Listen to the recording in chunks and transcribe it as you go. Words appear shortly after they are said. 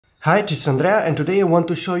Hi, this is Andrea, and today I want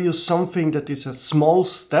to show you something that is a small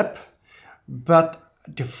step, but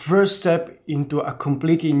the first step into a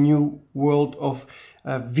completely new world of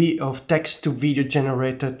text to video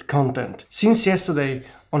generated content. Since yesterday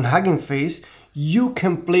on Hugging Face, you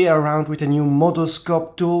can play around with a new model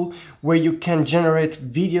scope tool where you can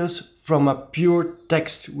generate videos from a pure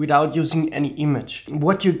text without using any image.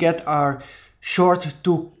 What you get are short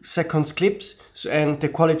 2-second clips, and the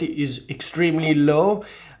quality is extremely low,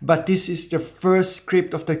 but this is the first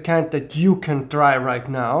script of the kind that you can try right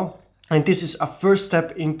now. And this is a first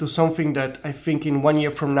step into something that I think in 1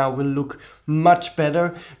 year from now will look much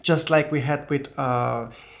better, just like we had with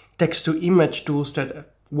text to image tools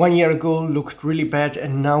that 1 year ago looked really bad,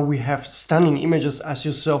 and now we have stunning images, as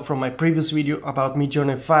you saw from my previous video about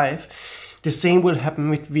Midjourney 5. The same will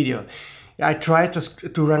happen with video. I tried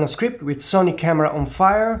to run a script with Sony camera on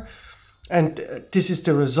fire, and this is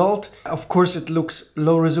the result. Of course it looks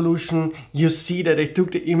low resolution. You see that I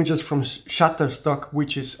took the images from Shutterstock,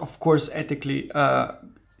 which is of course ethically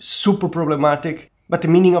super problematic. But the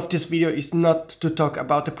meaning of this video is not to talk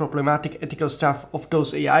about the problematic ethical stuff of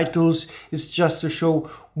those AI tools. It's just to show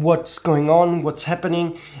what's going on, what's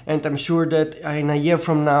happening. And I'm sure that in a year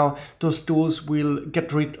from now, those tools will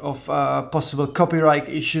get rid of possible copyright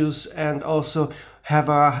issues and also have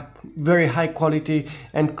a very high quality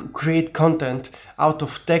and create content out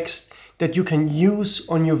of text that you can use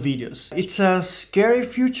on your videos. It's a scary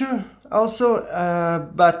future also,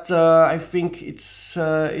 but I think it's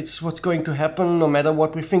what's going to happen no matter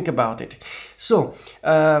what we think about it. So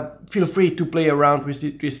feel free to play around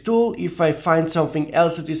with this tool. If I find something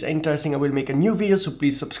else that is interesting, I will make a new video, so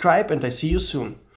please subscribe, and I see you soon.